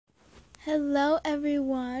Hello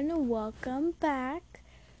everyone, welcome back.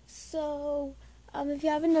 If you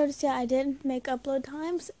haven't noticed yet, I didn't make upload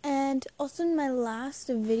times, and also in my last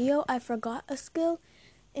video, I forgot a skill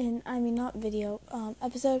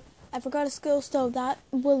episode. I forgot a skill, so that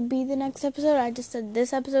will be the next episode. I just said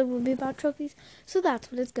this episode will be about trophies, so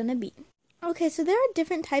that's what it's gonna be. Okay, so there are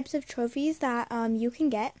different types of trophies that you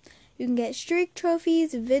can get. You can get streak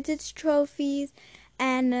trophies, visits trophies,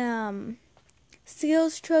 and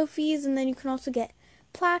skills trophies, and then you can also get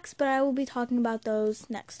plaques, but I will be talking about those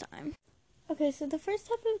next time. Okay, so the first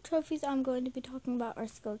type of trophies I'm going to be talking about are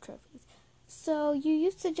skill trophies. So you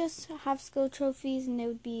used to just have skill trophies and they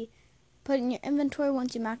would be put in your inventory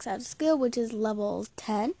once you max out a skill, which is level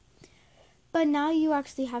 10. But now you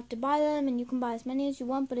actually have to buy them, and you can buy as many as you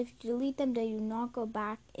want, but if you delete them, they do not go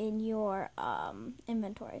back in your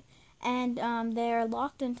inventory. And they're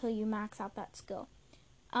locked until you max out that skill.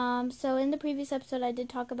 So in the previous episode, I did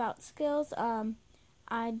talk about skills.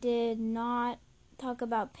 I did not talk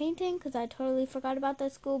about painting because I totally forgot about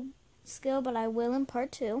that skill, but I will in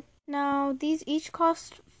part 2. Now, these each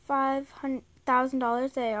cost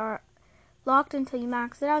 $5,000. They are locked until you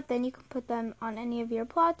max it out. Then you can put them on any of your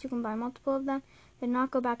plots. You can buy multiple of them. They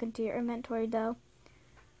not go back into your inventory though.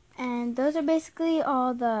 And those are basically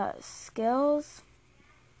all the skills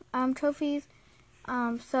trophies.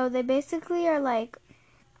 So they basically are like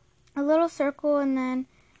a little circle, and then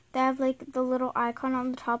they have like the little icon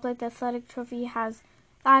on the top, like the athletic trophy has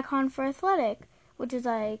the icon for athletic, which is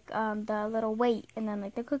like the little weight, and then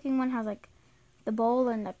like the cooking one has like the bowl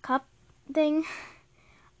and the cup thing.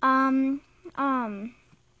 So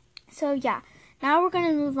yeah, now we're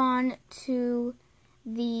gonna move on to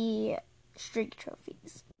the streak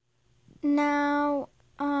trophies. Now,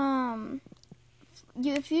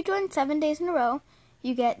 if you join 7 days in a row,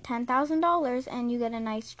 you get $10,000 and you get a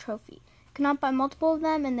nice trophy. You cannot buy multiple of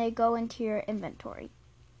them, and they go into your inventory.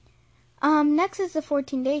 Next is the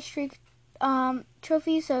 14-day streak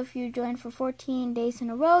trophy. So if you join for 14 days in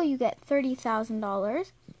a row, you get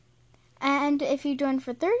 $30,000. And if you join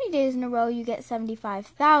for 30 days in a row, you get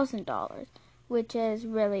 $75,000, which is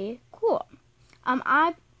really cool.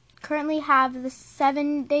 I currently have the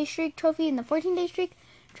 7-day streak trophy and the 14-day streak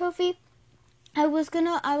trophy. I was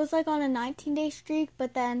like on a 19-day streak,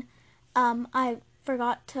 but then I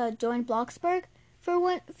forgot to join Bloxburg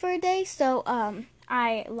for a day, so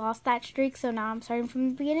I lost that streak, so now I'm starting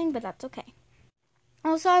from the beginning, but that's okay.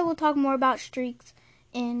 Also, I will talk more about streaks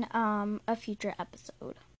in a future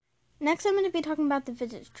episode. Next, I'm going to be talking about the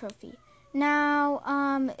visits trophy. Now,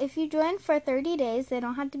 if you join for 30 days, they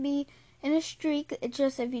don't have to be in a streak. It's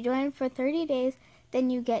just if you join for 30 days, then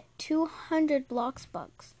you get 200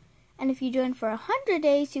 Bloxbucks. And if you join for 100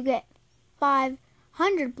 days, you get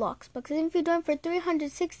 500 Bloxbucks. And if you join for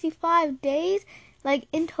 365 days, like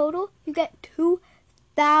in total, you get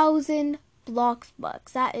 2,000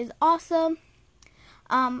 Bloxbucks. That is awesome.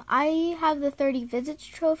 I have the 30 visits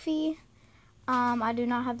trophy. I do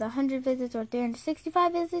not have the 100 visits or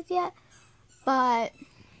 365 visits yet, but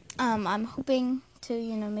I'm hoping to,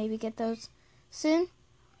 maybe get those soon.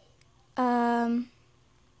 But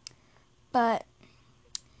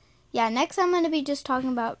yeah, next I'm going to be just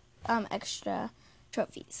talking about extra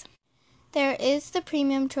trophies. There is the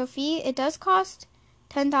premium trophy. It does cost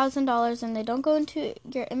 $10,000, and they don't go into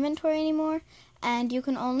your inventory anymore. And you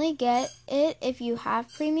can only get it if you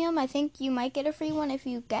have premium. I think you might get a free one if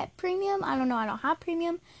you get premium. I don't know. I don't have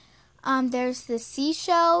premium. There's the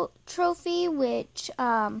seashell trophy, which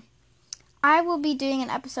I will be doing an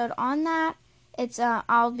episode on that. It's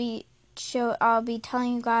I'll be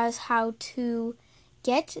telling you guys how to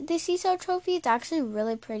get the seashell trophy. It's actually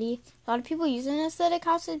really pretty. A lot of people use it in aesthetic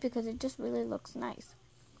houses because it just really looks nice.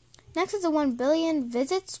 Next is the 1 billion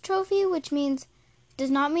visits trophy, which does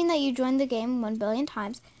not mean that you joined the game 1 billion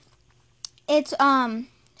times. It's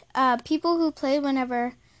people who played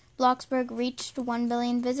whenever Bloxburg reached 1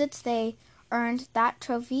 billion visits, they earned that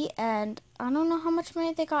trophy, and I don't know how much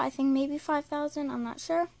money they got. I think maybe 5,000. I'm not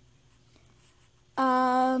sure.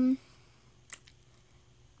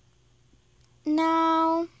 Now,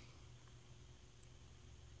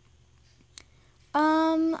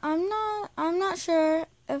 I'm not sure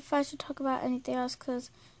if I should talk about anything else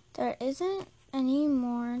because there isn't any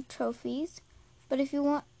more trophies. But if you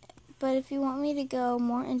want me to go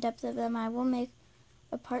more in depth of them, I will make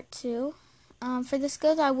a part 2. For the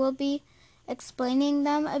skills, I will be explaining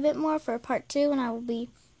them a bit more for part 2, and I will be,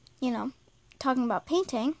 talking about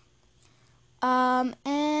painting.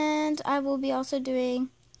 And I will be also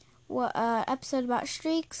doing episode about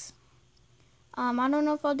streaks. I don't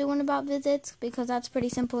know if I'll do one about visits because that's pretty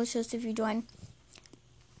simple. It's just if you join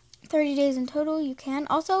 30 days in total. You can.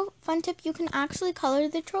 Also, fun tip, you can actually color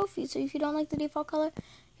the trophies. So if you don't like the default color,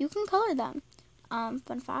 you can color them.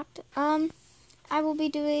 Fun fact. I will be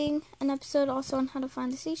doing an episode also on how to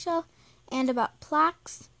find the seashell and about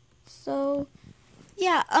plaques. So,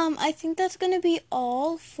 yeah, I think that's going to be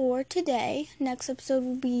all for today. Next episode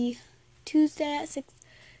will be Tuesday at 6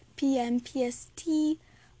 p.m. PST.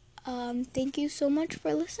 Thank you so much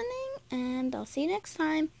for listening, and I'll see you next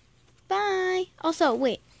time. Bye. Also,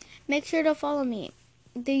 wait, make sure to follow me.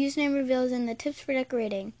 The username reveals in the tips for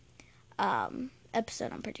decorating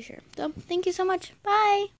episode, I'm pretty sure. So, thank you so much. Bye.